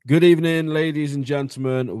Good evening, ladies and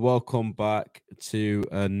gentlemen. Welcome back to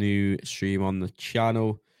a new stream on the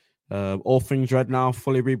channel. All things red now,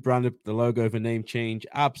 fully rebranded, the logo, the name change,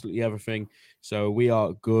 absolutely everything. So we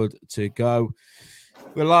are good to go.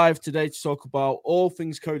 We're live today to talk about all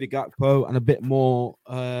things Cody Gakpo and a bit more.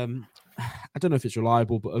 I don't know if it's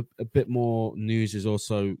reliable, but a bit more news is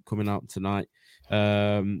also coming out tonight.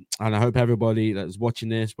 And I hope everybody that's watching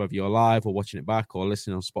this, whether you're live or watching it back or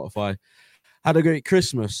listening on Spotify, had a great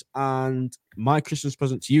Christmas. And my Christmas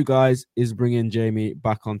present to you guys is bringing Jamie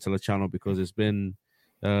back onto the channel because it's been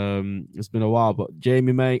a while. But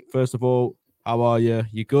Jamie, mate, first of all, how are you?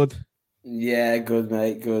 You good? Yeah, good,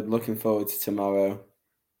 mate. Good. Looking forward to tomorrow.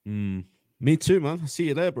 Me too, man. I see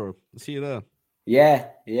you there, bro. I see you there. Yeah.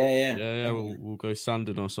 Yeah. We'll go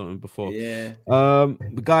sanding or something before. Yeah.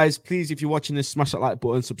 But guys, please, if you're watching this, smash that like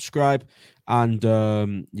button, subscribe, and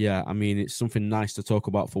yeah, I mean, it's something nice to talk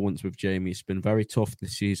about for once with Jamie. It's been very tough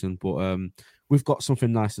this season, but we've got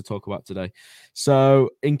something nice to talk about today. So,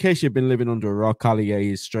 in case you've been living under a rock, Ali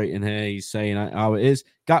is straight in here. He's saying how it is.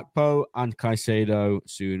 Gakpo and Caicedo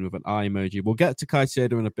soon with an eye emoji. We'll get to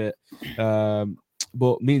Caicedo in a bit,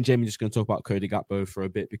 but me and Jamie are just going to talk about Cody Gakpo for a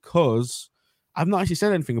bit because I've not actually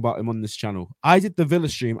said anything about him on this channel. I did the Villa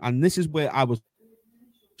stream, and this is where I was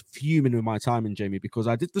fuming with my timing, Jamie, because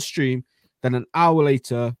I did the stream, then an hour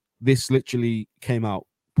later, this literally came out.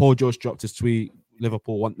 Paul George dropped his tweet,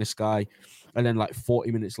 Liverpool want this guy, and then like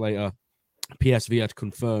 40 minutes later, PSV had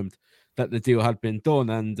confirmed that the deal had been done,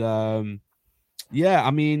 and yeah,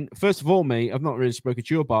 I mean, first of all, mate, I've not really spoken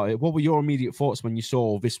to you about it. What were your immediate thoughts when you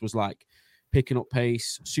saw this was like picking up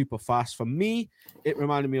pace, super fast? For me, it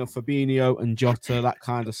reminded me of Fabinho and Jota, that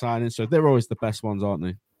kind of signing. So they're always the best ones, aren't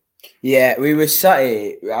they? Yeah, we were sat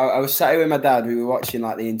here. I was sat here with my dad. We were watching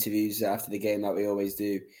like the interviews after the game that we always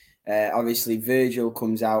do. Obviously, Virgil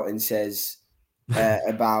comes out and says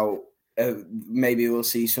about maybe we'll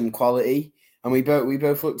see some quality, and we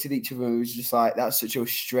both looked at each other and we was just like, "That's such a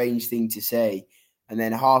strange thing to say." And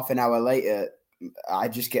then half an hour later, I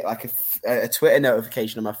just get like a Twitter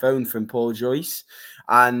notification on my phone from Paul Joyce.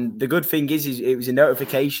 And the good thing is it was a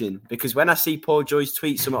notification because when I see Paul Joyce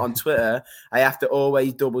tweet something on Twitter, I have to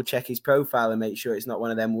always double check his profile and make sure it's not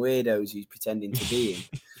one of them weirdos who's pretending to be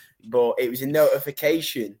him. But it was a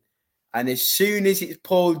notification. And as soon as it's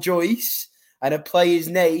Paul Joyce and a player's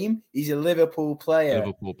name, he's a Liverpool player.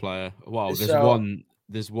 Liverpool player. Wow,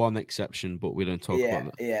 there's one exception, but we don't talk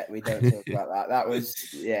about that. Yeah, we don't talk about that.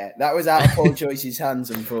 That was out of Paul Joyce's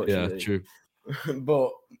hands, unfortunately. Yeah, true.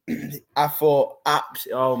 But I thought, I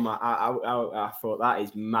thought that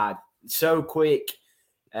is mad. So quick,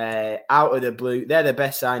 out of the blue. They're the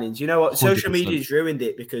best signings. You know what? 100%. Social media's ruined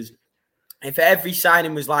it because if every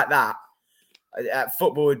signing was like that,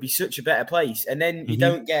 football would be such a better place. And then you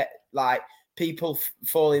don't get like people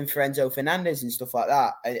falling for Enzo Fernandez and stuff like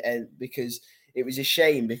that. And because it was a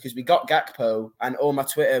shame because we got Gakpo and all my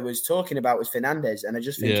Twitter was talking about was Fernandez. And I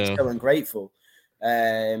just think it's so ungrateful.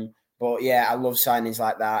 But yeah, I love signings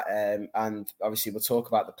like that. And obviously we'll talk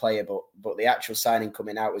about the player, but the actual signing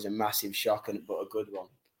coming out was a massive shock but a good one.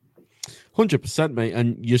 100%, mate,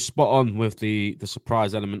 and you're spot on with the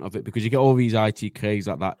surprise element of it because you get all these ITKs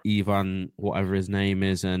like that Ivan, whatever his name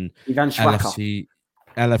is, and Ivan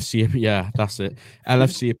LFC, yeah, that's it.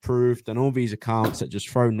 LFC approved, and all these accounts that just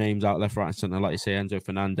throw names out left, right, and center, like you say, Enzo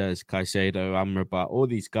Fernandez, Caicedo, Amrabat, all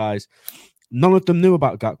these guys. None of them knew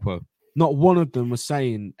about Gakpo. Not one of them was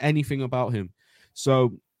saying anything about him.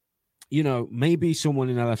 So, you know, maybe someone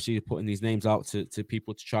in LFC is putting these names out to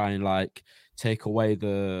people to try and like take away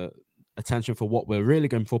the attention for what we're really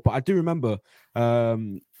going for. But I do remember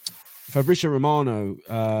Fabrizio Romano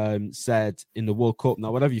said in the World Cup,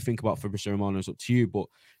 now whatever you think about Fabrizio Romano is up to you, but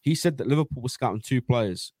he said that Liverpool was scouting two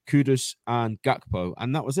players, Kudus and Gakpo,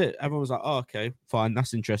 and that was it. Everyone was like, oh, okay, fine,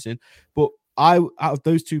 that's interesting. But out of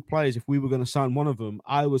those two players, if we were going to sign one of them,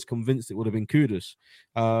 I was convinced it would have been Kudus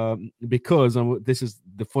because, and this is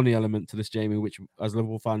the funny element to this, Jamie, which as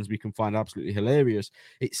Liverpool fans we can find absolutely hilarious.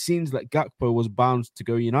 It seems that Gakpo was bound to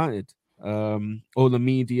go United. All the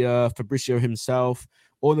media, Fabrizio himself,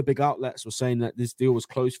 all the big outlets were saying that this deal was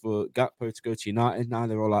close for Gakpo to go to United. Now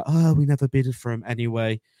they're all like, oh, we never bidded for him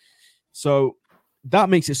anyway. So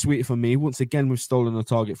that makes it sweeter for me. Once again, we've stolen a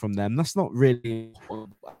target from them. That's not really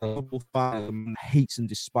football fan hates and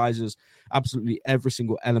despises absolutely every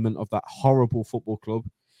single element of that horrible football club.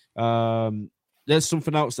 There's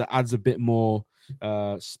something else that adds a bit more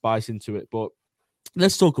spice into it. But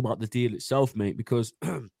let's talk about the deal itself, mate, because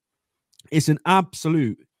it's an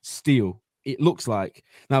absolute steal. It looks like.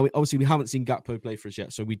 Now, obviously, we haven't seen Gakpo play for us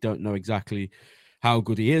yet, so we don't know exactly how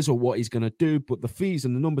good he is or what he's going to do. But the fees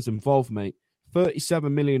and the numbers involved, mate,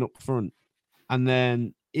 37 million up front. And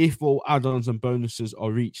then if all add-ons and bonuses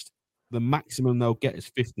are reached, the maximum they'll get is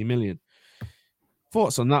 50 million.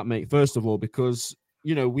 Thoughts on that, mate? First of all, because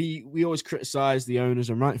we always criticize the owners,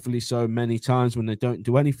 and rightfully so, many times when they don't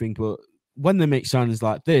do anything. But when they make signings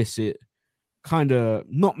like this, it kind of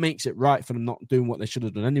not makes it right for them not doing what they should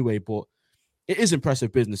have done anyway. But it is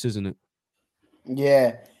impressive business, isn't it?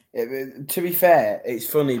 Yeah. To be fair, it's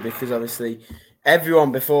funny because obviously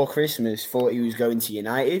everyone before Christmas thought he was going to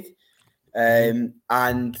United. And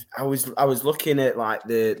I was looking at like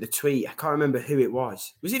the tweet. I can't remember who it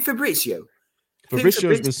was. Was it Fabrizio?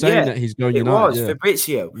 Fabrizio's been saying that he's going United. It was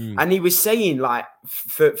Fabrizio, and he was saying like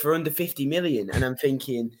for under 50 million. And I'm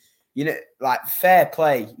thinking, like fair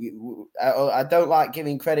play. I don't like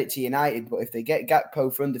giving credit to United, but if they get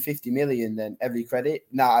Gakpo for under 50 million, then every credit.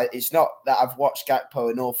 No, it's not that I've watched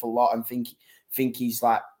Gakpo an awful lot and think he's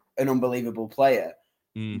like an unbelievable player.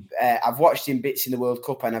 I've watched him bits in the World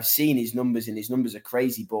Cup and I've seen his numbers, and his numbers are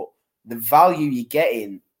crazy. But the value you get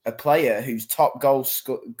in a player who's top goal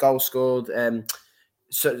scored,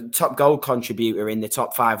 top goal contributor in the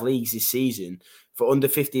top 5 leagues this season for under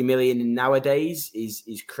 50 million in nowadays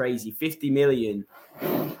is crazy. 50 million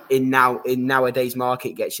in nowadays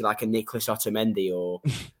market gets you like a Nicholas Otamendi or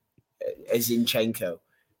a Zinchenko.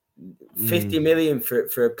 50 million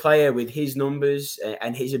for a player with his numbers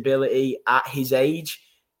and his ability at his age,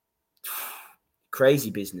 crazy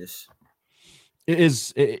business. It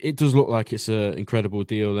is. It does look like it's an incredible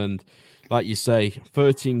deal. And like you say,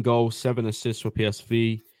 13 goals, 7 assists for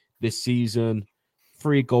PSV this season,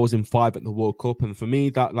 3 goals in 5 at the World Cup. And for me,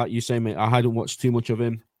 that, like you say, mate, I hadn't watched too much of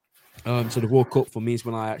him. So the World Cup for me is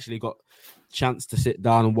when I actually got a chance to sit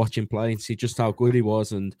down and watch him play and see just how good he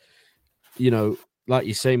was. And, like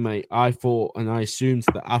you say, mate, I thought and I assumed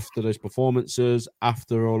that after those performances,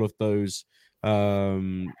 after all of those,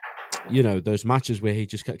 those matches where he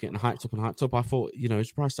just kept getting hyped up, I thought,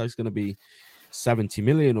 his price tag is going to be 70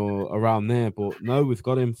 million or around there. But no, we've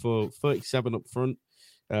got him for 37 up front.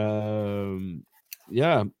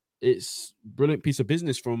 It's a brilliant piece of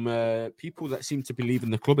business from people that seem to be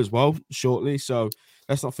leaving the club as well shortly. So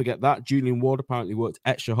let's not forget that. Julian Ward apparently worked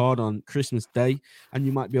extra hard on Christmas Day, and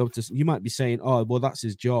you might be saying, oh, well, that's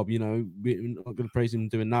his job. We're not going to praise him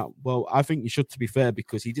doing that. Well, I think you should, to be fair,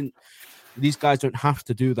 because these guys don't have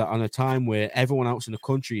to do that on a time where everyone else in the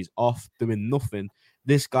country is off doing nothing.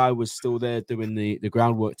 This guy was still there doing the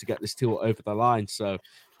groundwork to get this deal over the line. So I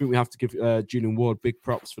think we have to give Julian Ward big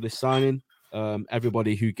props for this signing.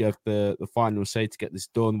 Everybody who gave the final say to get this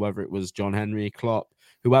done, whether it was John Henry, Klopp,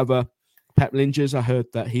 whoever, Pep Lingers, I heard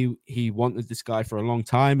that he wanted this guy for a long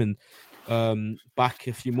time. And back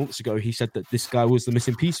a few months ago, he said that this guy was the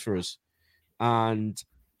missing piece for us. And,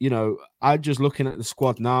 I'm just looking at the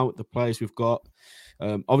squad now, the players we've got.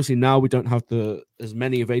 Obviously, now we don't have as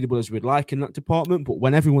many available as we'd like in that department. But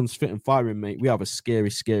when everyone's fit and firing, mate, we have a scary,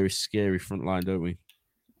 scary, scary front line, don't we?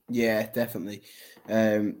 Yeah, definitely.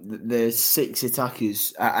 The 6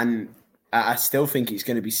 attackers, and I still think it's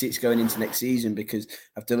going to be 6 going into next season, because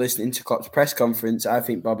after listening to Klopp's press conference, I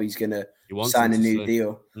think Bobby's going to sign a new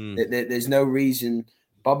deal. There's no reason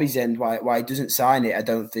Bobby's end why he doesn't sign it. I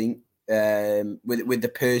don't think with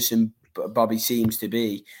the person Bobby seems to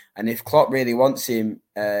be, and if Klopp really wants him,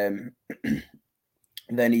 then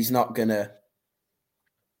he's not gonna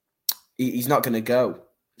go.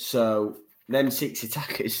 So them 6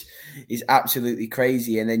 attackers is absolutely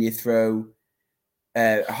crazy. And then you throw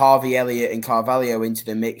Harvey Elliott and Carvalho into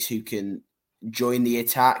the mix, who can join the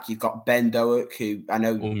attack. You've got Ben Doak, who I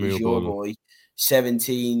know is your boy,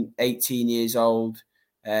 17, 18 years old.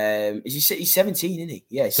 He's 17, isn't he?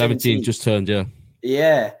 Yeah, 17 just turned, yeah.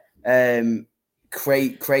 Yeah.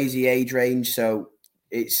 Crazy age range. So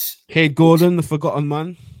it's Cade Gordon, the forgotten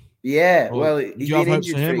man. Yeah, well, he's been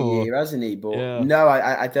injured for a year, hasn't he? But no,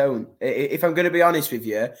 I don't. If I'm going to be honest with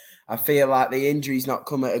you, I feel like the injury's not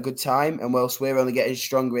come at a good time, and whilst we're only getting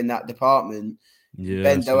stronger in that department,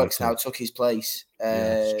 Ben Doak's now took his place.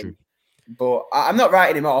 That's true. But I'm not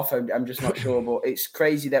writing him off. I'm just not sure. But it's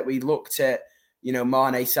crazy that we looked at,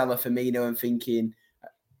 Mane, Salah, Firmino, and thinking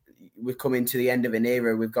we're coming to the end of an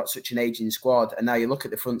era. We've got such an aging squad, and now you look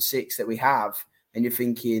at the front 6 that we have, and you're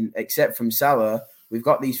thinking, except from Salah, we've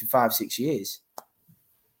got these for 5-6 years.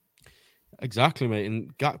 Exactly, mate.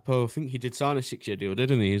 And Gakpo, I think he did sign a 6-year deal,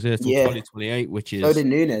 didn't he? He's there till 2028, which is... So did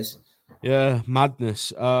Nunes. Yeah,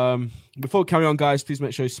 madness. Before we carry on, guys, please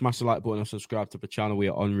make sure you smash the like button and subscribe to the channel. We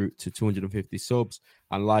are en route to 250 subs,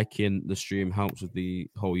 and liking the stream helps with the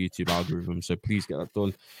whole YouTube algorithm. So please get that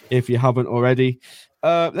done if you haven't already.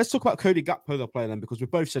 Let's talk about Cody Gakpo, the player, then, because we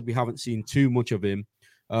both said we haven't seen too much of him.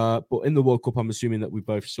 But in the World Cup, I'm assuming that we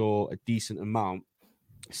both saw a decent amount.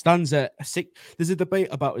 Stands at 6. There's a debate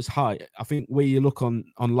about his height. I think where you look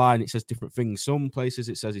online, it says different things. Some places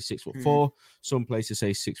it says he's 6'4". Some places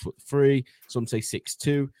say 6'3". Some say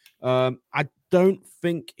 6'2". I don't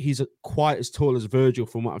think he's quite as tall as Virgil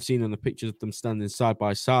from what I've seen on the pictures of them standing side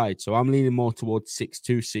by side. So I'm leaning more towards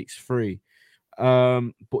 6'2",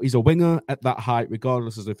 6'3". But he's a winger at that height,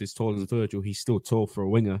 regardless of if he's tall as Virgil. He's still tall for a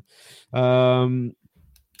winger.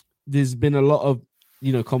 There's been a lot of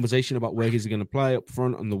conversation about where he's going to play up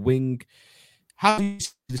front on the wing. How do you see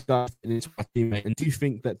this guy fitting into our teammate? And do you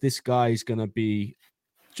think that this guy is going to be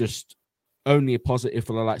just only a positive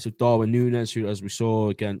for the likes of Darwin Núñez, who, as we saw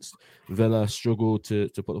against Villa, struggled to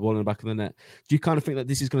put the ball in the back of the net? Do you kind of think that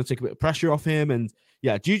this is going to take a bit of pressure off him? And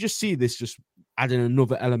yeah, do you just see this just adding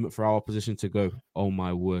another element for our opposition to go, oh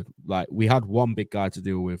my word, like we had one big guy to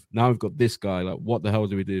deal with. Now we've got this guy. Like, what the hell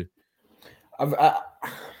do we do?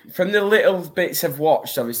 From the little bits I've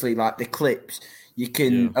watched, obviously, like the clips, you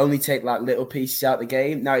can only take like little pieces out of the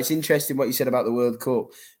game. Now, it's interesting what you said about the World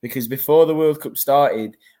Cup, because before the World Cup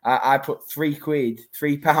started, I put £3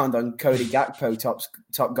 on Cody Gakpo,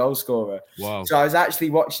 top goal scorer. Wow. So I was actually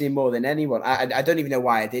watching him more than anyone. I don't even know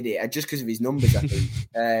why I did it, just because of his numbers, I think.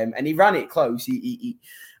 And he ran it close. The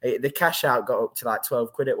cash out got up to like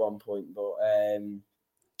 £12 at one point, but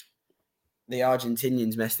the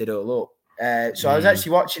Argentinians messed it all up. So I was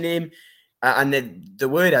actually watching him, and the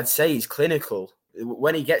word I'd say is clinical.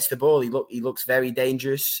 When he gets the ball, he looks very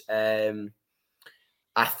dangerous. I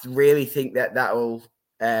really think that will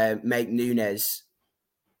make Núñez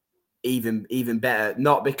even better.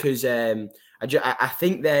 Not because I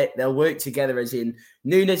think they'll work together. As in,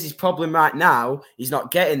 Núñez's problem right now is not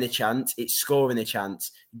getting the chance; it's scoring the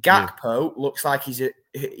chance. Gakpo looks like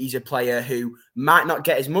he's a player who might not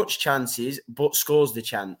get as much chances, but scores the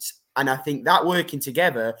chance. And I think that working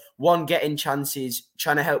together, one getting chances,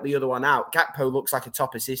 trying to help the other one out. Gakpo looks like a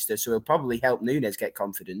top assister, so he'll probably help Núñez get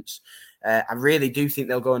confidence. I really do think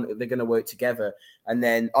they're going to work together. And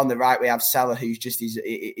then on the right, we have Salah, who's just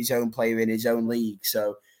his own player in his own league.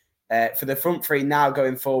 So for the front three now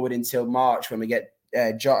going forward until March, when we get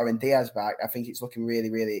Jota and Diaz back, I think it's looking really,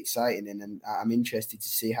 really exciting. And I'm interested to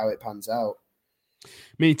see how it pans out.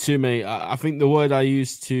 Me too, mate. I think the word I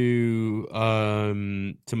used to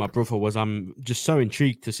my brother was I'm just so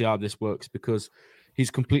intrigued to see how this works, because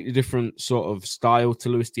he's completely different sort of style to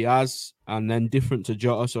Luis Diaz and then different to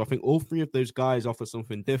Jota. So I think all three of those guys offer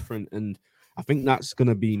something different. And I think that's going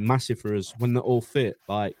to be massive for us when they're all fit.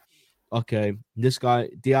 Like, okay, this guy,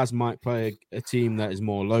 Diaz, might play a team that is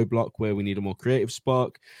more low block where we need a more creative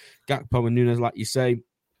spark. Gakpo and Núñez, like you say,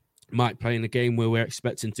 might play in a game where we're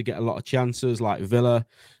expecting to get a lot of chances, like Villa.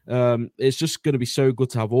 It's just going to be so good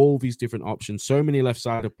to have all these different options. So many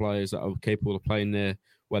left-sided players that are capable of playing there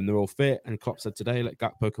when they're all fit. And Klopp said today, like,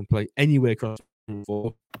 Gakpo can play anywhere across the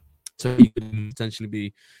floor. So he could potentially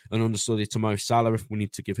be an understudy to Mo Salah if we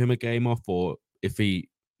need to give him a game off, or if he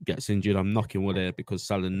gets injured. I'm knocking wood here because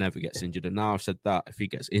Salah never gets injured. And now I've said that, if he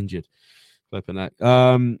gets injured, flipping that.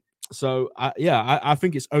 So, I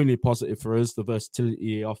think it's only positive for us, the versatility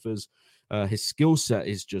he offers. His skill set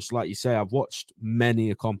is just, like you say, I've watched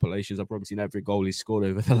many compilations. I've probably seen every goal he's scored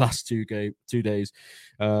over the last 2 days.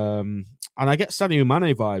 And I get Sadio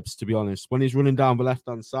Mane vibes, to be honest. When he's running down the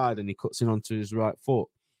left-hand side and he cuts in onto his right foot,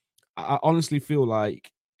 I honestly feel like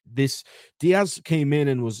this Diaz came in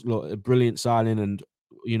and was a brilliant signing, and,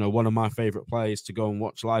 one of my favourite players to go and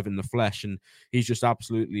watch live in the flesh. And he's just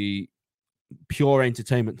absolutely pure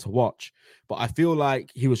entertainment to watch. But I feel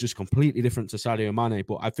like he was just completely different to Sadio Mane.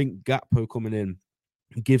 But I think Gakpo coming in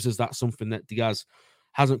gives us that something that Diaz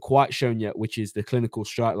hasn't quite shown yet, which is the clinical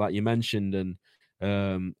strike, like you mentioned. And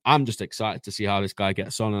I'm just excited to see how this guy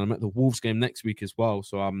gets on. And I'm at the Wolves game next week as well,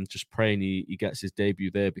 so I'm just praying he gets his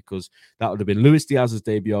debut there, because that would have been Luis Diaz's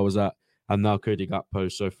debut I was at, and now Cody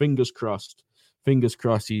Gakpo. So fingers crossed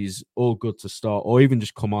he's all good to start, or even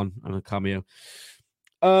just come on a cameo.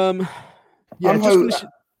 Yeah, I'm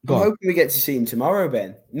hoping we get to see him tomorrow,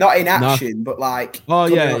 Ben. Not in action, but like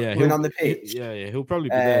going on the pitch. He'll probably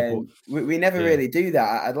be there. But we never really do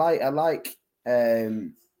that. I'd like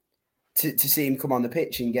to see him come on the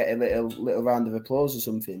pitch and get a little round of applause or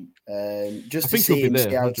something. Just to see him,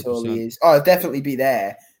 see how tall he is. Oh, I'll definitely be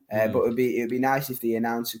there. But it'd be nice if the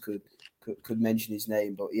announcer could mention his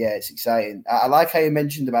name. But yeah, it's exciting. I like how you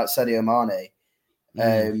mentioned about Sadio Mane.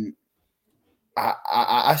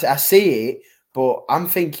 I see it, but I'm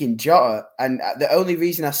thinking Jota, and the only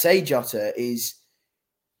reason I say Jota is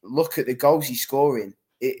look at the goals he's scoring.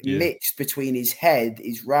 mixed between his head,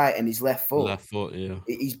 his right and his left foot. Left foot, yeah.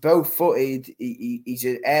 He's both footed. He's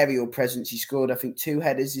an aerial presence. He scored, I think, 2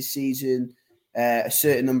 headers this season. A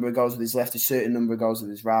certain number of goals with his left, a certain number of goals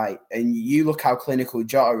with his right. And you look how clinical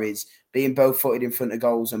Jota is. Being both footed in front of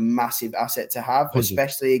goals, a massive asset to have, 100.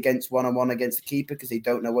 especially against one-on-one against the keeper because they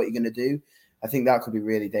don't know what you're going to do. I think that could be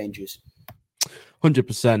really dangerous.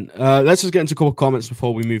 100%. Let's just get into a couple of comments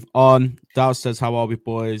before we move on. Dow says, how are we,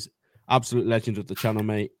 boys? Absolute legend of the channel,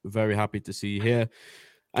 mate. Very happy to see you here.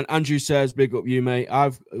 And Andrew says, big up you, mate.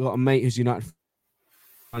 I've got a mate who's United,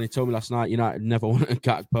 and he told me last night United never wanted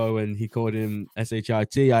Gakpo, and he called him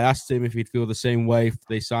SHIT. I asked him if he'd feel the same way if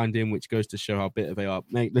they signed him, which goes to show how bitter they are.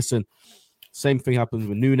 Mate, listen, same thing happened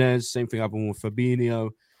with Nunes, same thing happened with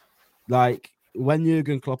Fabinho. Like, when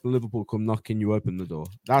Jurgen Klopp and Liverpool come knocking, you open the door.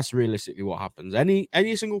 That's realistically what happens.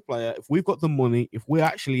 Any single player, if we've got the money, if we're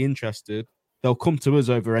actually interested, they'll come to us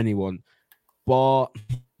over anyone. But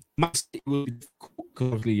because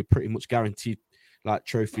obviously you're pretty much guaranteed like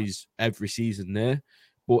trophies every season there.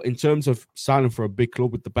 But in terms of signing for a big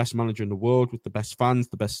club with the best manager in the world, with the best fans,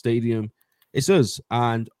 the best stadium, it's us.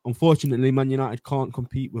 And unfortunately, Man United can't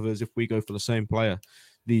compete with us if we go for the same player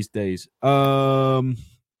these days. Bendoke,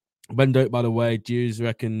 by the way, do you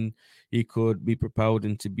reckon he could be propelled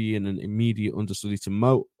into being an immediate understudy to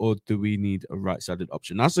Mo, or do we need a right-sided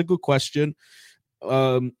option? That's a good question.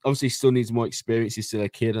 Obviously, he still needs more experience. He's still a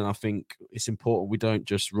kid, and I think it's important we don't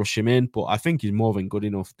just rush him in. But I think he's more than good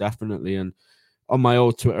enough, definitely. And on my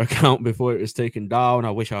old Twitter account before it was taken down,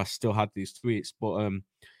 I wish I still had these tweets. But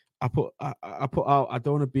I put out, I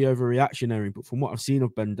don't want to be overreactionary, but from what I've seen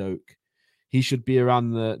of Bendoke, he should be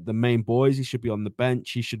around the main boys. He should be on the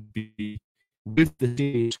bench. He should be with the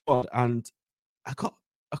senior squad. And I got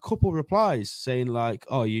a couple of replies saying like,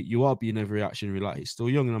 oh, you are being overreactionary. Like, he's still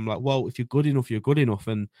young. And I'm like, well, if you're good enough, you're good enough.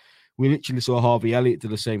 And we literally saw Harvey Elliott do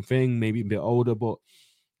the same thing, maybe a bit older. But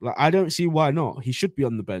like, I don't see why not. He should be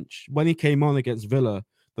on the bench. When he came on against Villa,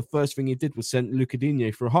 the first thing he did was send Luca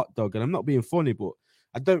Digne for a hot dog. And I'm not being funny, but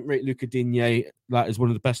I don't rate Luca Digne like as one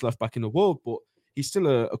of the best left back in the world, but he's still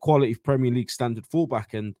a quality Premier League standard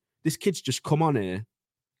fullback. And this kid's just come on here,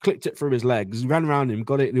 clicked it through his legs, ran around him,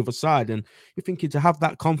 got it the other side. And you're thinking to have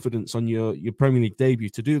that confidence on your Premier League debut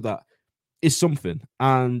to do that is something.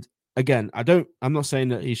 And again, I'm not saying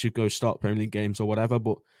that he should go start Premier League games or whatever,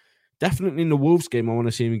 but definitely in the Wolves game, I want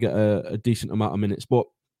to see him get a decent amount of minutes. But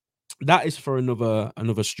that is for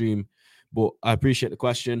another stream. But I appreciate the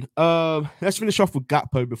question. Let's finish off with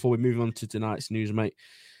Gakpo before we move on to tonight's news, mate.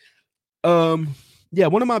 Yeah,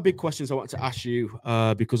 one of my big questions I want to ask you,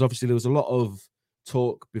 because obviously there was a lot of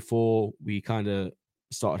talk before we kind of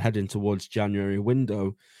started heading towards January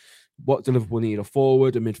window. What do Liverpool need? A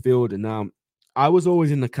forward, a midfielder? Now, I was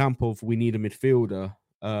always in the camp of we need a midfielder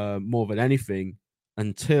more than anything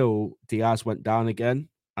until Diaz went down again.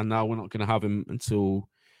 And now we're not going to have him until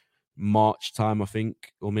March time, I think,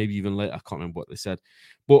 or maybe even later. I can't remember what they said.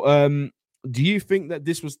 But do you think that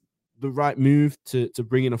this was the right move to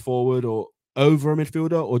bring in a forward or over a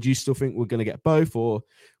midfielder, or do you still think we're going to get both? Or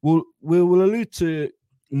we'll allude to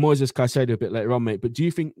Moises Caicedo a bit later on, mate. But do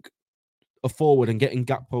you think a forward and getting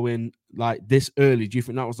Gakpo in like this early, do you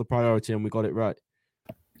think that was the priority and we got it right?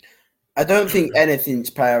 I don't think anything's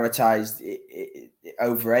prioritised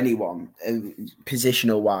over anyone,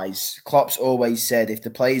 positional wise. Klopp's always said if the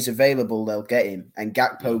player's available, they'll get him. And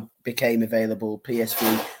Gakpo became available.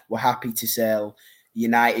 PSV were happy to sell.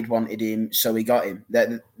 United wanted him, so we got him.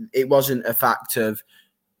 That it wasn't a fact of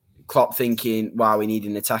Klopp thinking, wow, we need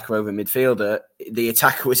an attacker over midfielder. The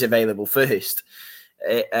attacker was available first.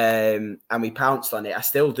 And we pounced on it. I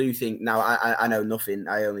still do think now. I know nothing.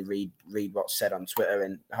 I only read what's said on Twitter,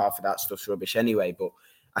 and half of that stuff's rubbish anyway. But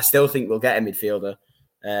I still think we'll get a midfielder.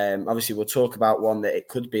 Obviously, we'll talk about one that it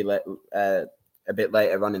could be a bit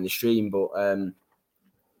later on in the stream. But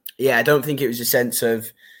yeah, I don't think it was a sense of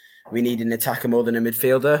we need an attacker more than a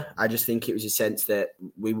midfielder. I just think it was a sense that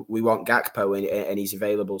we want Gakpo and he's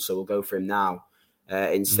available, so we'll go for him now.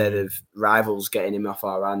 Instead of rivals getting him off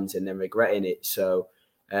our hands and then regretting it. So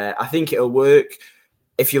I think it'll work.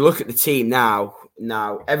 If you look at the team now,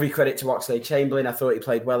 every credit to Oxlade-Chamberlain. I thought he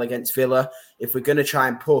played well against Villa. If we're going to try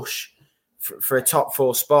and push for a top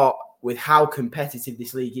 4 spot with how competitive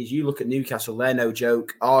this league is, you look at Newcastle, they're no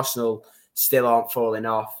joke. Arsenal still aren't falling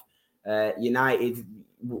off. United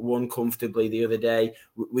won comfortably the other day.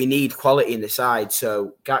 We need quality in the side.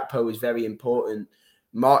 So Gakpo is very important.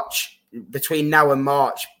 Between now and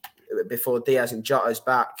March, before Diaz and Jota's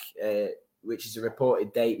back, which is a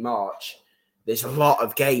reported date, March, there's a lot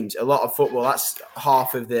of games, a lot of football. That's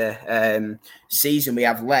half of the season we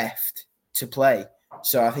have left to play.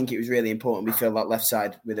 So I think it was really important we fill that left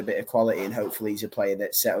side with a bit of quality, and hopefully he's a player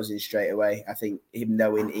that settles in straight away. I think him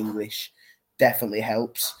knowing English definitely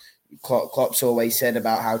helps. Klopp's always said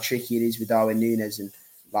about how tricky it is with Darwin Núñez and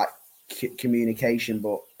like communication,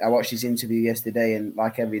 but I watched his interview yesterday, and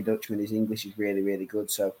like every Dutchman, his English is really, really good.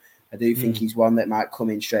 So I do think he's one that might come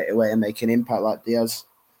in straight away and make an impact like Diaz.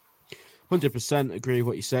 100% agree with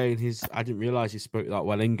what you're saying. I didn't realise he spoke that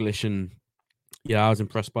well English, and yeah, I was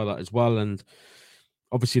impressed by that as well. And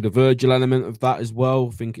obviously the Virgil element of that as well.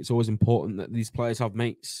 I think it's always important that these players have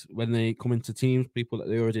mates when they come into teams, people that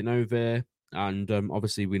they already know there. And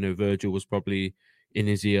obviously we know Virgil was probably in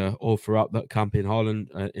his ear all throughout that camp in Holland,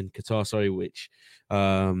 in Qatar, sorry, which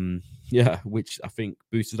I think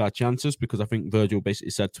boosted our chances, because I think Virgil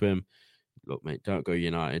basically said to him, look, mate, don't go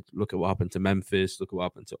United. Look at what happened to Memphis. Look at what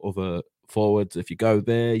happened to other forwards. If you go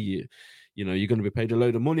there, you're going to be paid a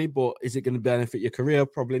load of money, but is it going to benefit your career?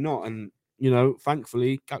 Probably not. And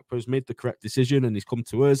thankfully, Gakpo's made the correct decision and he's come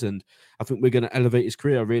to us, and I think we're going to elevate his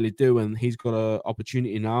career. I really do. And he's got an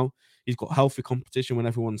opportunity now. He's got healthy competition when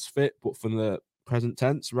everyone's fit, but for the present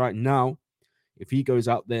tense right now, if he goes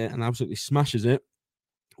out there and absolutely smashes it,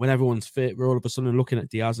 when everyone's fit, we're all of a sudden looking at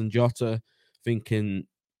Diaz and Jota thinking,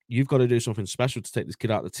 you've got to do something special to take this kid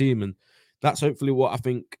out of the team. And that's hopefully what I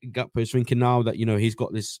think Gakpo is thinking now, that, he's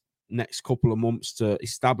got this next couple of months to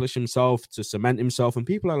establish himself, to cement himself. And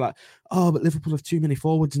people are like, oh, but Liverpool have too many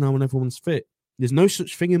forwards now when everyone's fit. There's no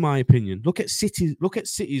such thing, in my opinion. Look at City's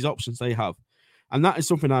options they have. And that is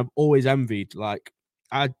something I've always envied. Like,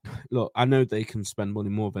 I know they can spend money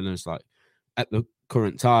more than us, like, at the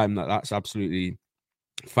current time. That's absolutely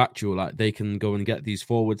factual. Like, they can go and get these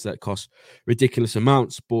forwards that cost ridiculous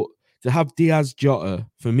amounts. But to have Diaz, Jota,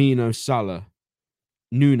 Firmino, Salah,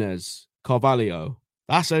 Núñez, Carvalho,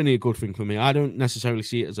 that's only a good thing for me. I don't necessarily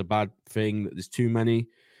see it as a bad thing that there's too many.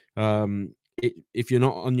 If you're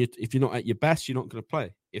not at your best, you're not going to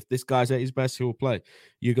play. If this guy's at his best, he'll play.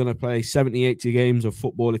 You're going to play 70, 80 games of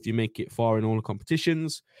football if you make it far in all the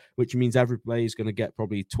competitions, which means every player is going to get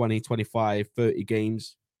probably 20, 25, 30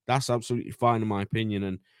 games. That's absolutely fine in my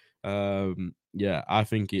opinion. And I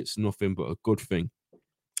think it's nothing but a good thing.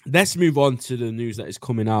 Let's move on to the news that is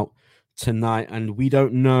coming out tonight, and we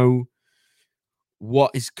don't know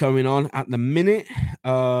what is going on at the minute.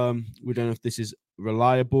 We don't know if this is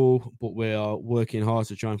reliable, but we are working hard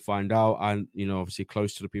to try and find out. And, obviously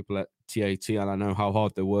close to the people at TAT, and I know how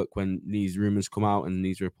hard they work when these rumors come out and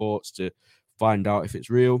these reports to find out if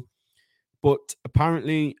it's real. But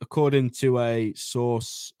apparently, according to a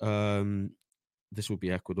source, this will be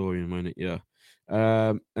Ecuadorian, won't it? Yeah.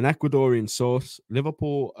 An Ecuadorian source,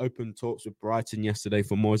 Liverpool opened talks with Brighton yesterday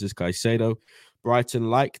for Moises Caicedo. Brighton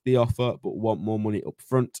like the offer, but want more money up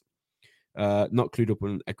front. Not clued up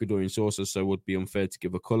on Ecuadorian sources, so would be unfair to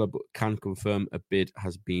give a colour, but can confirm a bid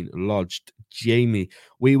has been lodged. Jamie,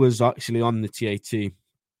 we was actually on the TAT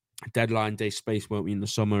deadline day space, weren't we, in the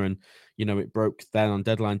summer? And, it broke then on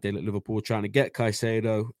deadline day at Liverpool trying to get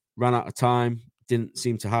Caicedo, ran out of time, didn't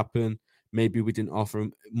seem to happen. Maybe we didn't offer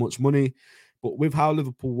him much money. But with how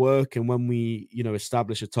Liverpool work, and when we,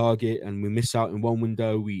 establish a target and we miss out in one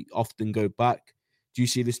window, we often go back. Do you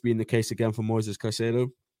see this being the case again for Moises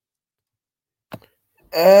Caicedo?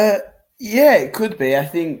 Yeah, it could be. I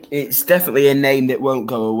think it's definitely a name that won't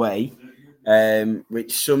go away,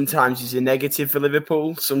 which sometimes is a negative for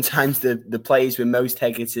Liverpool. Sometimes the players we're most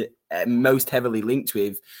heavily linked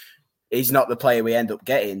with is not the player we end up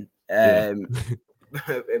getting.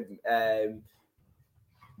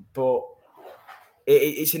 But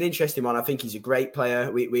it's an interesting one. I think he's a great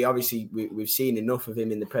player. We've seen enough of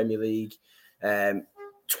him in the Premier League.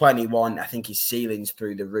 21, I think his ceiling's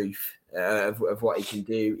through the roof of what he can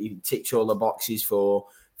do. He ticks all the boxes for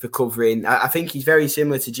covering. I think he's very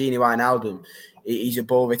similar to Gini Wijnaldum. He's a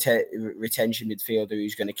ball retention midfielder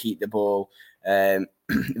who's going to keep the ball.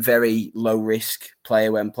 Very low risk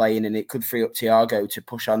player when playing, and it could free up Thiago to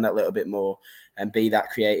push on that little bit more and be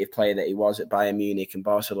that creative player that he was at Bayern Munich and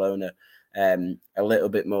Barcelona a little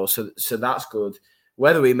bit more. So that's good.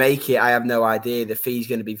 Whether we make it, I have no idea. The fee's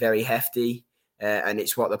going to be very hefty. And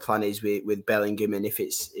it's what the plan is with Bellingham, and if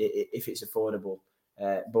it's affordable.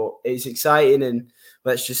 But it's exciting, and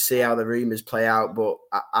let's just see how the rumours play out. But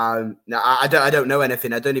I don't know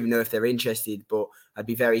anything. I don't even know if they're interested, but I'd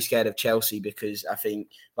be very scared of Chelsea, because I think,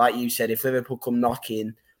 like you said, if Liverpool come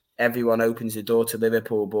knocking, everyone opens the door to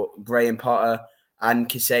Liverpool. But Graham Potter and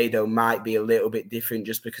Caicedo might be a little bit different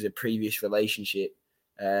just because of previous relationship.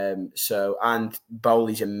 And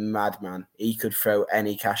Bowley's a madman. He could throw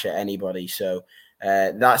any cash at anybody. So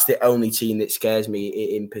that's the only team that scares me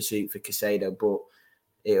in pursuit for Caicedo. But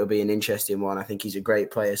it'll be an interesting one. I think he's a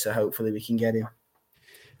great player, so hopefully we can get him.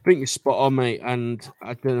 I think you're spot on, mate. And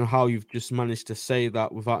I don't know how you've just managed to say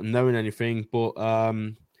that without knowing anything, but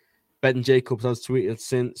Ben Jacobs has tweeted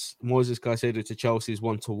since Moises Caicedo to Chelsea is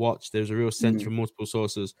one to watch. There's a real sense from multiple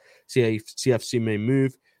sources. CFC may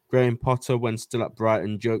move. Graham Potter, when still at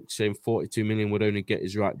Brighton, joked saying 42 million would only get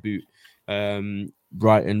his right boot.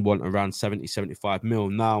 Brighton want around 70, 75 mil.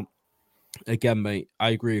 Now, again, mate, I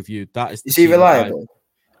agree with you. That is Is he reliable?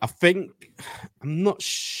 I think I'm not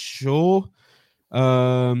sure.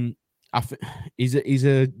 He's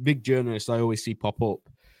a big journalist. I always see pop up.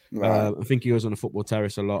 Right. I think he goes on a football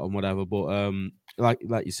terrace a lot and whatever. But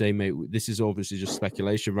like you say, mate, this is obviously just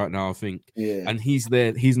speculation right now. I think, and he's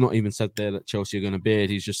there. He's not even said there that Chelsea are going to bid.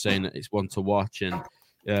 He's just saying that it's one to watch and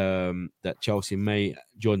that Chelsea may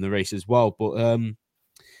join the race as well. But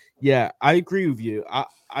yeah, I agree with you.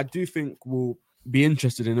 I do think we'll be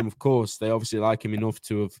interested in him. Of course, they obviously like him enough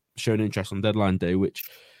to have shown interest on deadline day, which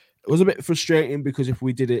was a bit frustrating because if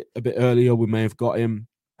we did it a bit earlier, we may have got him.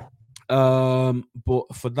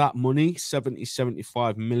 But for that money, 70,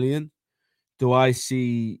 75 million, do I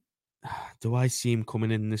see him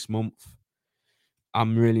coming in this month?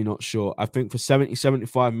 I'm really not sure. I think for 70,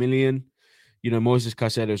 75 million, Moises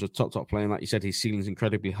Caicedo is a top player. Like you said, his ceiling's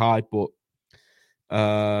incredibly high, but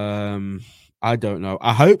I don't know.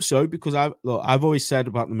 I hope so because I've always said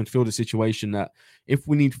about the midfielder situation that if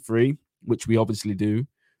we need 3, which we obviously do,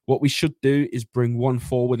 what we should do is bring 1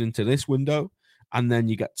 forward into this window and then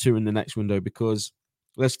you get 2 in the next window because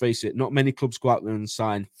let's face it, not many clubs go out there and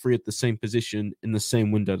sign 3 at the same position in the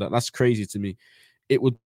same window. That's crazy to me. It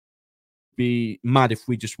would be mad if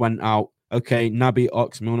we just went out, okay, Naby,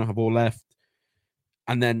 Ox, Milner have all left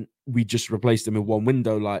and then we just replaced them in one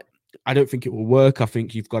window. Like, I don't think it will work. I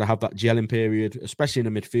think you've got to have that gelling period, especially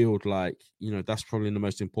in the midfield. Like, that's probably the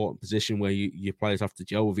most important position where your players have to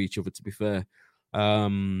gel with each other, to be fair.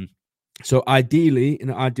 So ideally, in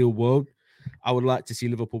an ideal world, I would like to see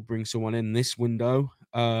Liverpool bring someone in this window.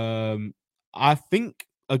 I think,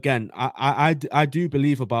 again, I do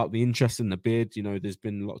believe about the interest in the bid. There's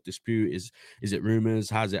been a lot of dispute. Is it rumours?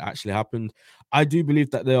 Has it actually happened? I do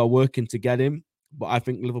believe that they are working to get him, but I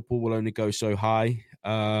think Liverpool will only go so high.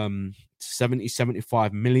 70,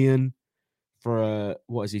 75 million for a,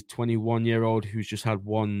 21-year-old who's just had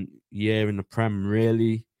 1 year in the Prem,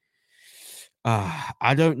 really?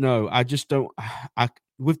 I don't know. I just don't.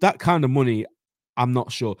 With that kind of money, I'm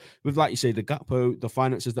not sure. With, like you say, the Gakpo, the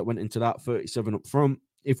finances that went into that 37 up front,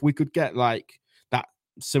 if we could get like that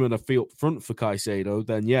similar fee up front for Caicedo,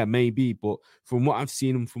 then yeah, maybe. But from what I've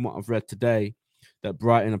seen and from what I've read today, that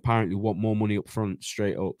Brighton apparently want more money up front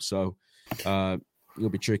straight up. So it'll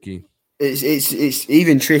be tricky. It's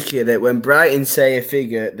even trickier that when Brighton say a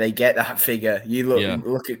figure, they get that figure. You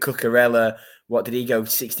look at Cucurella. What did he go?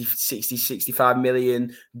 60, 65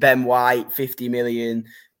 million. Ben White, 50 million.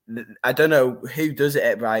 I don't know who does it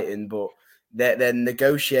at Brighton, but their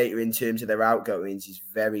negotiator in terms of their outgoings is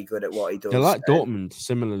very good at what he does. They're like Dortmund,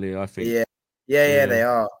 similarly, I think. Yeah, they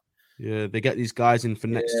are. Yeah, they get these guys in for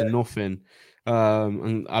next to nothing.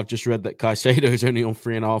 And I've just read that Caicedo is only on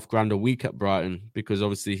 $3,500 a week at Brighton because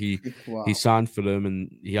obviously he signed for them and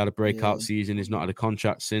he had a breakout season. He's not had a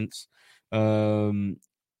contract since.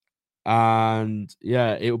 And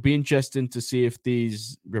yeah, it will be interesting to see if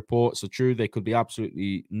these reports are true. They could be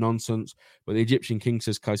absolutely nonsense, but the Egyptian king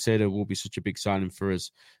says Caicedo will be such a big signing for us.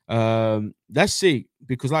 Let's see,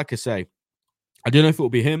 because like I say, I don't know if it will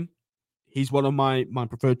be him. He's one of my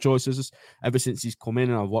preferred choices ever since he's come in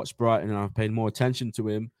and I've watched Brighton and I've paid more attention to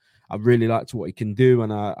him. I really liked what he can do,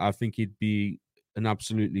 and I think he'd be an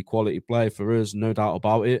absolutely quality player for us, no doubt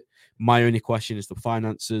about it. My only question is the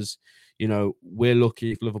finances. We're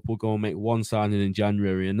lucky if Liverpool go and make one signing in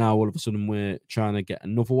January, and now all of a sudden we're trying to get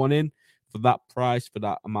another one in for that price, for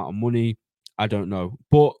that amount of money. I don't know.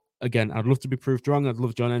 But again, I'd love to be proved wrong. I'd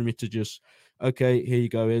love John Henry to just, okay, here you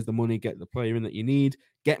go. Here's the money. Get the player in that you need.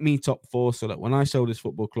 Get me top 4 so that when I sell this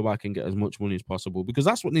football club, I can get as much money as possible, because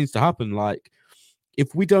that's what needs to happen. Like,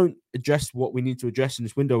 if we don't address what we need to address in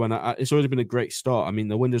this window, and it's already been a great start. I mean,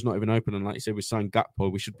 the window's not even open, and like you said, we signed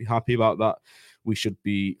Gakpo. We should be happy about that. We should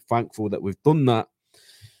be thankful that we've done that.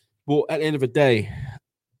 But at the end of the day,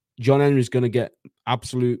 John Henry's going to get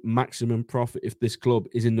absolute maximum profit if this club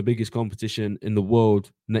is in the biggest competition in the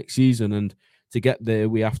world next season. And to get there,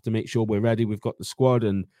 we have to make sure we're ready. We've got the squad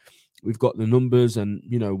and we've got the numbers, and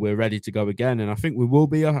we're ready to go again. And I think we will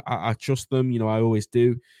be. I trust them. I always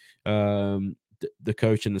do. The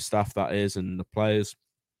coach and the staff, that is, and the players.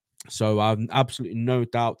 So I've absolutely no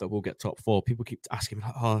doubt that we'll get top 4. People keep asking me,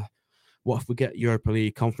 what if we get Europa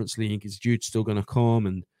League, Conference League? Is Jude still going to come?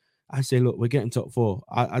 And I say, look, we're getting top 4.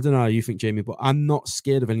 I don't know how you think, Jamie, but I'm not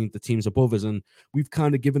scared of any of the teams above us. And we've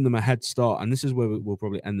kind of given them a head start. And this is where we'll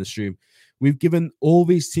probably end the stream. We've given all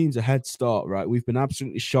these teams a head start, right? We've been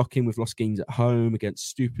absolutely shocking. We've lost games at home against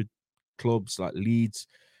stupid clubs like Leeds.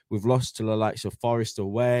 We've lost to the likes of Forest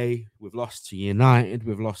away. We've lost to United.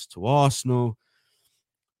 We've lost to Arsenal.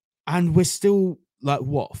 And we're still, 4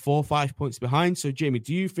 or 5 points behind. So, Jamie,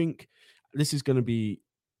 do you think this is going to be,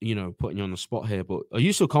 putting you on the spot here, but are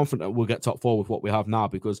you so confident we'll get top 4 with what we have now?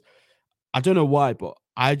 Because I don't know why, but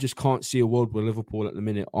I just can't see a world where Liverpool at the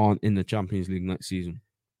minute aren't in the Champions League next season.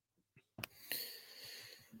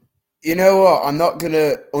 You know what? I'm not going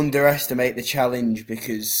to underestimate the challenge,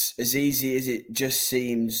 because as easy as it just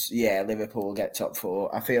seems, Liverpool will get top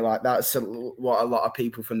 4. I feel like that's what a lot of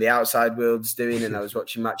people from the outside world's doing. And I was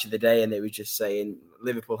watching Match of the Day and they were just saying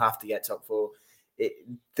Liverpool have to get top 4.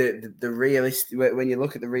 The realistic, when you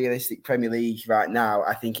look at the realistic Premier League right now,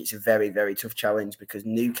 I think it's a very, very tough challenge, because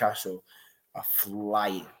Newcastle are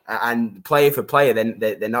flying, and player for player, then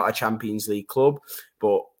they're not a Champions League club,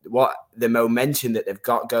 but what the momentum that they've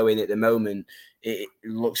got going at the moment, it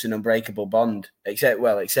looks an unbreakable bond. Except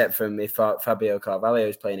from if Fabio Carvalho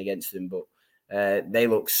is playing against them, but they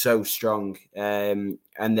look so strong. And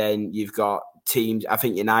then you've got teams. I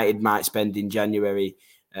think United might spend in January.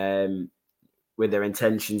 With their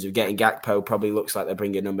intentions of getting Gakpo, probably looks like they're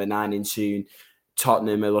bringing number 9 in soon.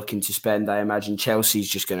 Tottenham are looking to spend. I imagine Chelsea's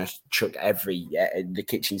just going to chuck the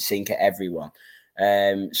kitchen sink at everyone.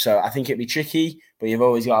 So I think it'd be tricky, but you've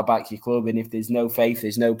always got to back your club. And if there's no faith,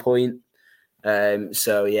 there's no point. I'll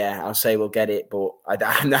say we'll get it, but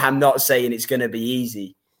I'm not saying it's going to be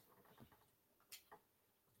easy.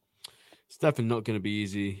 It's definitely not going to be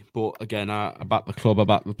easy, but again, about the club,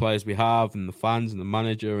 about the players we have and the fans and the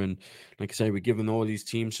manager, and like I say, we're giving all these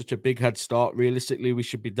teams such a big head start. Realistically, we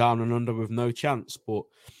should be down and under with no chance, but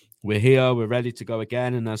we're here, we're ready to go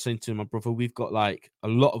again. And I was saying to my brother, we've got like a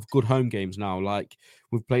lot of good home games now. Like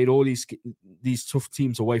we've played all these tough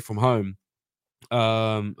teams away from home,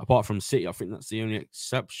 apart from City. I think that's the only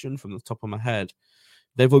exception from the top of my head.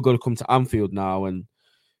 They've all got to come to Anfield now, and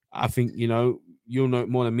I think, you'll know it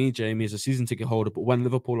more than me, Jamie, as a season ticket holder, but when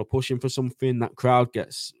Liverpool are pushing for something, that crowd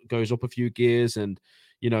goes up a few gears. And,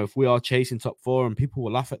 if we are chasing top 4, and people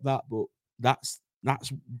will laugh at that, but that's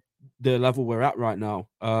the level we're at right now.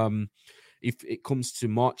 If it comes to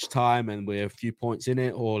March time and we're a few points in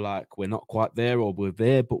it, or like we're not quite there, or we're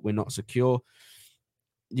there, but we're not secure,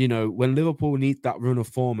 when Liverpool need that run of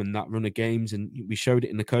form and that run of games, and we showed it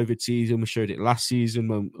in the COVID season, we showed it last season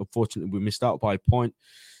when unfortunately we missed out by a point.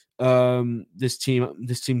 This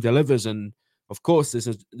team delivers, and of course there's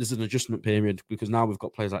an adjustment period, because now we've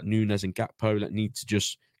got players like Nunes and Gakpo that need to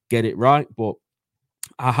just get it right, but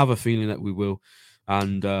I have a feeling that we will.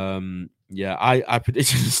 And I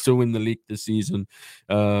predict us to win the league this season,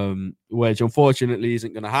 which unfortunately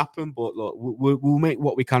isn't going to happen, but look, we'll make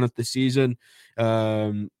what we can of this season.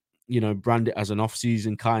 Brand it as an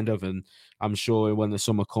off-season kind of, and I'm sure when the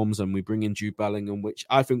summer comes and we bring in Jude Bellingham, which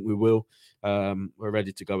I think we will, we're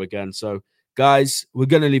ready to go again. So, guys, we're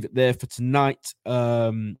going to leave it there for tonight.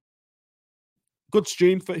 Good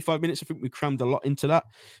stream, 35 minutes. I think we crammed a lot into that.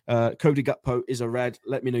 Cody Gakpo is a red.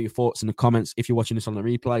 Let me know your thoughts in the comments if you're watching this on the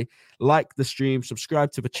replay. Like the stream,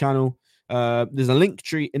 subscribe to the channel. There's a link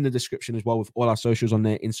tree in the description as well with all our socials on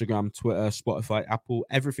there: Instagram, Twitter, Spotify, Apple,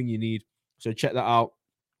 everything you need. So check that out.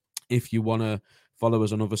 If you want to follow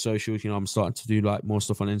us on other socials, I'm starting to do like more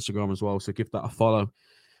stuff on Instagram as well. So give that a follow.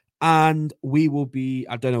 And we will be,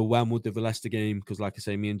 I don't know when we'll do the Leicester game, because like I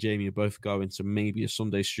say, me and Jamie are both going to maybe a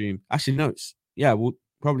Sunday stream. Actually, no, we'll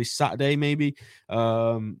probably Saturday maybe.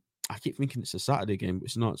 I keep thinking it's a Saturday game, but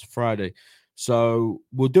it's not. It's a Friday. So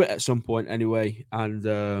we'll do it at some point anyway,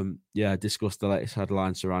 and discuss the latest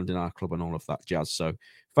headlines surrounding our club and all of that jazz. So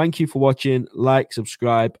thank you for watching. Like,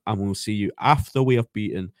 subscribe, and we'll see you after we have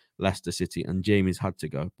beaten Leicester City. And Jamie's had to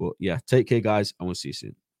go. But yeah, take care, guys, and we'll see you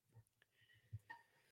soon.